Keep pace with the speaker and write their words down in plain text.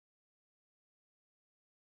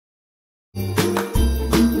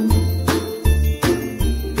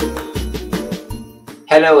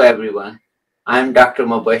Hello everyone, I'm Dr.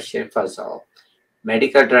 Mubasher Fazal,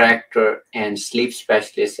 Medical Director and Sleep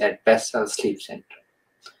Specialist at Fazal Sleep Center.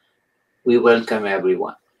 We welcome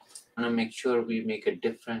everyone. We want to make sure we make a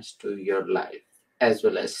difference to your life as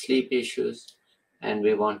well as sleep issues, and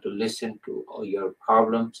we want to listen to all your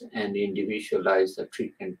problems and individualize the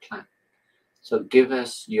treatment plan. So give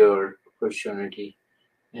us your opportunity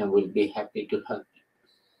and we'll be happy to help you.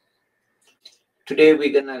 Today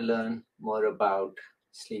we're going to learn more about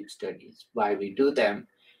sleep studies. Why we do them?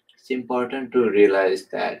 It's important to realize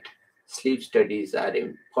that sleep studies are an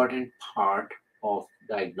important part of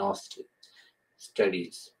diagnostic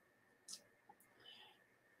studies.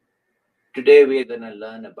 Today we are going to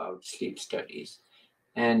learn about sleep studies,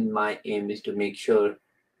 and my aim is to make sure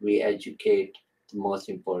we educate the most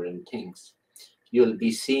important things. You'll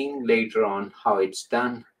be seeing later on how it's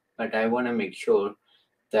done, but I want to make sure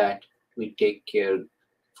that we take care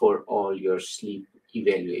for all your sleep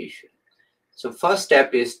evaluation. So first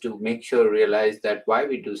step is to make sure realize that why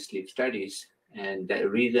we do sleep studies, and the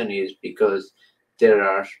reason is because there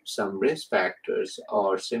are some risk factors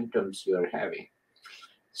or symptoms you are having.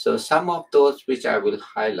 So some of those which I will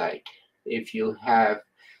highlight: if you have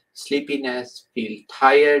sleepiness, feel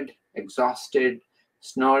tired, exhausted,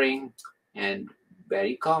 snoring, and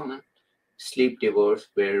very common, sleep divorce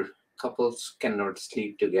where couples cannot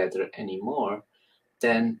sleep together anymore,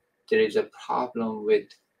 then there is a problem with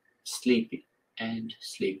sleep and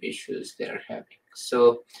sleep issues they're having.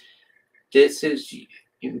 So this is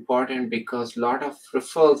important because a lot of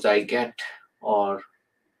referrals I get or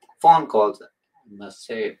phone calls, I must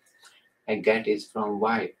say, I get is from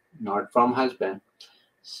wife, not from husband.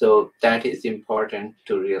 So that is important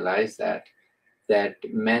to realize that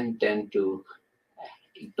men tend to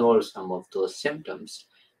ignore some of those symptoms,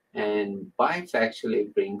 and wife actually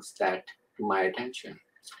brings that to my attention.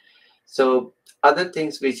 So other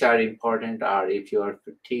things which are important are if you are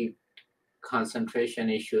fatigued, concentration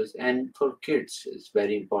issues, and for kids it's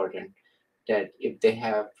very important that if they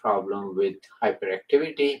have problem with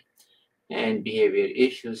hyperactivity and behavior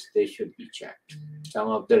issues, they should be checked. Some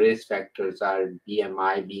of the risk factors are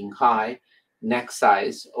BMI being high, neck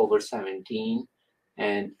size over 17,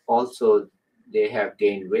 and also they have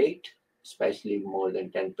gained weight, especially more than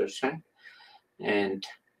 10%. And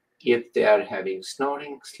if they are having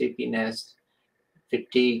snoring, sleepiness,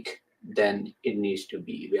 fatigue, then it needs to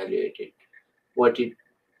be evaluated. What it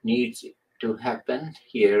needs to happen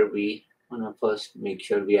here, we want to first make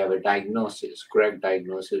sure we have a diagnosis, correct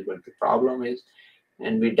diagnosis, what the problem is,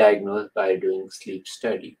 and we diagnose by doing sleep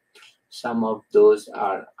study. Some of those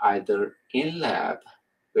are either in lab,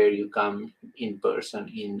 where you come in person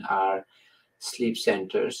in our sleep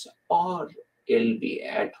centers, or it'll be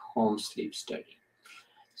at home sleep study.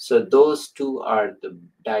 So those two are the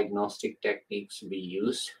diagnostic techniques we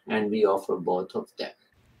use, and we offer both of them.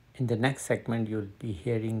 In the next segment, you'll be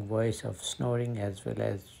hearing voice of snoring as well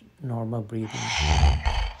as normal breathing.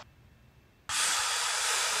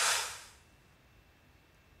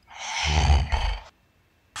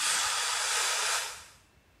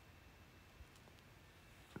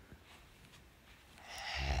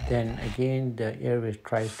 Then again, the airway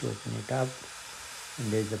tries to open it up,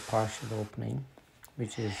 and there's a partial opening,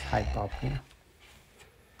 which is hypopnea.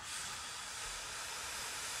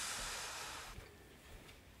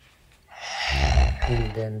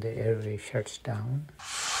 And then the airway shuts down,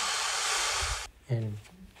 and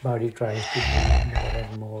body tries to breathe more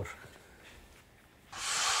and more.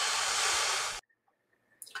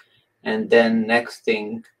 And then next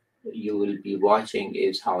thing you will be watching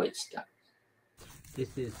is how it's done.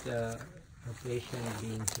 This is a patient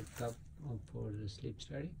being hooked up for the sleep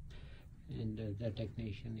study, and the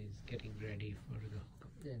technician is getting ready for the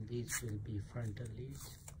hookup. Then these will be frontal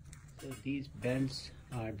leads. So these belts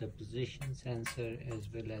are the position sensor as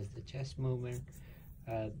well as the chest movement.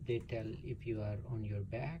 They tell if you are on your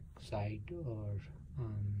back, side, or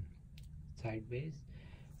sideways.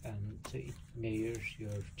 So it measures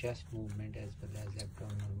your chest movement as well as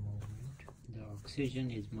abdominal movement. The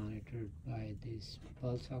oxygen is monitored by this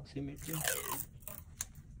pulse oximeter.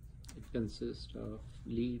 It consists of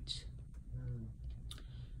leads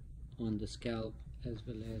on the scalp as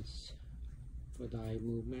well as for the eye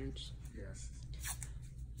movements. Yes.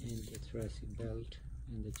 And the thoracic belt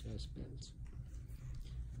and the chest belts.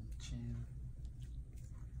 Chin.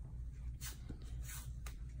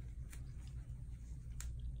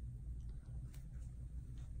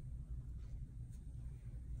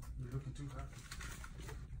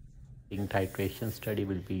 Titration study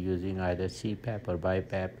will be using either CPAP or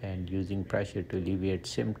BiPAP and using pressure to alleviate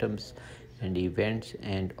symptoms and events,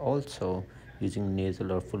 and also using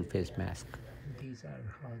nasal or full face mask. these are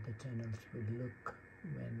how the channels will look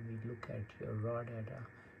when we look at your raw data,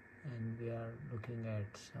 and we are looking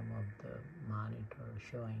at some of the monitor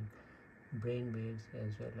showing brain waves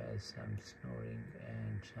as well as some snoring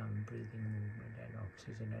and some breathing movement and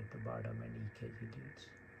oxygen at the bottom and EKG leads.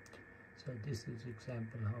 So this is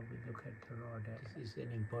example how we look at the raw data. This is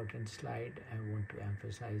an important slide I want to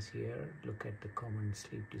emphasize here. Look at the common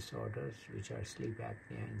sleep disorders, which are sleep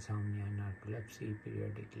apnea, insomnia, narcolepsy,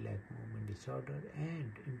 periodic leg movement disorder,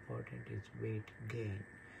 and important is weight gain.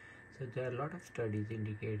 So there are a lot of studies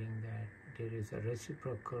indicating that there is a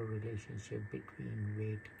reciprocal relationship between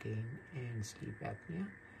weight gain and sleep apnea,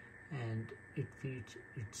 and it feeds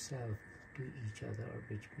itself to each other,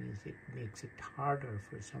 which means it makes it harder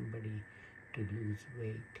for somebody to lose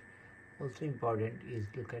weight. Also important is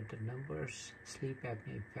look at the numbers. Sleep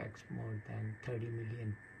apnea affects more than 30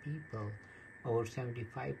 million people. Over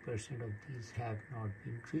 75% of these have not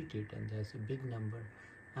been treated, and that's a big number.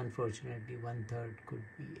 Unfortunately, 1/3 could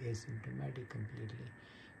be asymptomatic completely.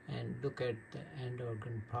 And look at the end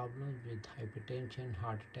organ problems with hypertension,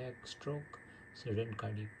 heart attack, stroke, sudden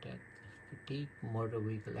cardiac death, fatigue, motor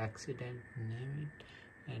vehicle accident, name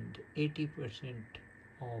it. And 80%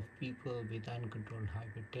 of people with uncontrolled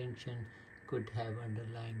hypertension could have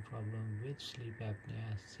underlying problem with sleep apnea.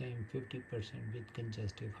 Same 50% with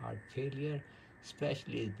congestive heart failure,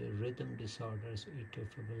 especially the rhythm disorders, atrial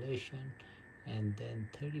fibrillation, and then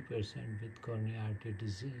 30% with coronary artery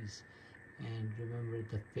disease. And remember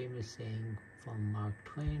the famous saying from Mark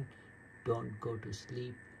Twain, don't go to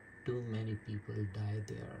sleep, too many people die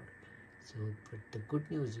there. So, but the good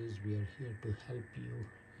news is we are here to help you,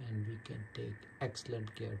 and we can take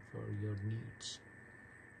excellent care for your needs.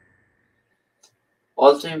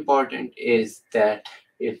 Also important is that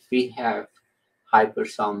if we have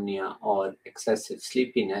hypersomnia or excessive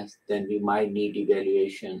sleepiness, then we might need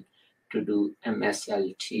evaluation to do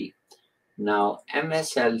MSLT. Now,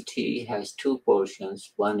 MSLT has two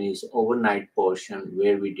portions. One is overnight portion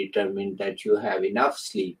where we determine that you have enough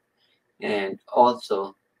sleep, and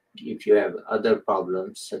also if you have other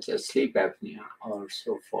problems such as sleep apnea or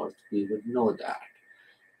so forth, we would know that.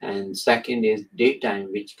 And second is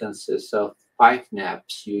daytime, which consists of 5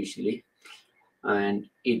 naps usually, and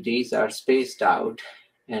these are spaced out,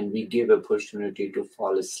 and we give opportunity to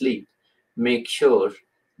fall asleep. Make sure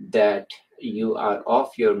that you are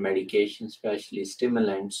off your medication, especially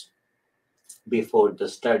stimulants, before the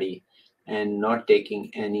study, and not taking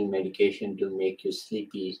any medication to make you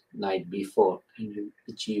sleepy night before, and you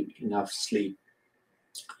achieve enough sleep.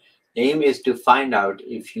 The aim is to find out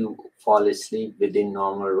if you fall asleep within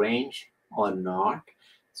normal range or not.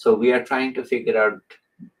 So we are trying to figure out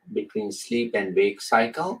between sleep and wake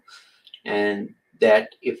cycle, and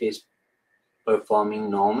that if it's performing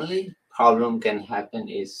normally, problem can happen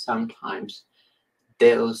is sometimes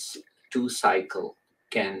those two cycle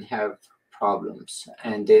can have problems,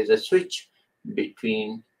 and there's a switch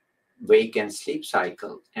between wake and sleep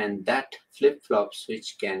cycle, and that flip-flop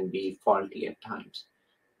switch can be faulty at times.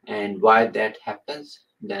 And why that happens,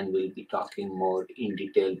 then we'll be talking more in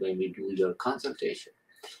detail when we do your consultation.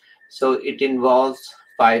 So it involves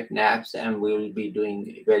 5 naps, and we will be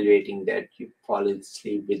evaluating that you fall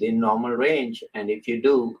asleep within normal range, and if you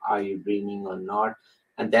do, are you dreaming or not?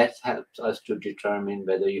 And that helps us to determine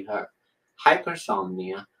whether you have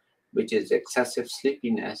hypersomnia, which is excessive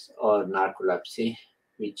sleepiness, or narcolepsy,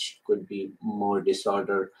 which could be more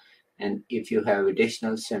disorder, and if you have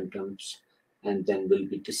additional symptoms, and then we'll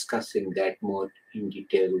be discussing that more in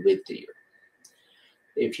detail with you.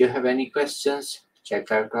 If you have any questions, check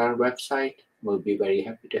out our website. We'll be very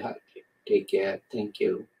happy to help you. Take care. Thank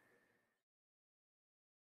you.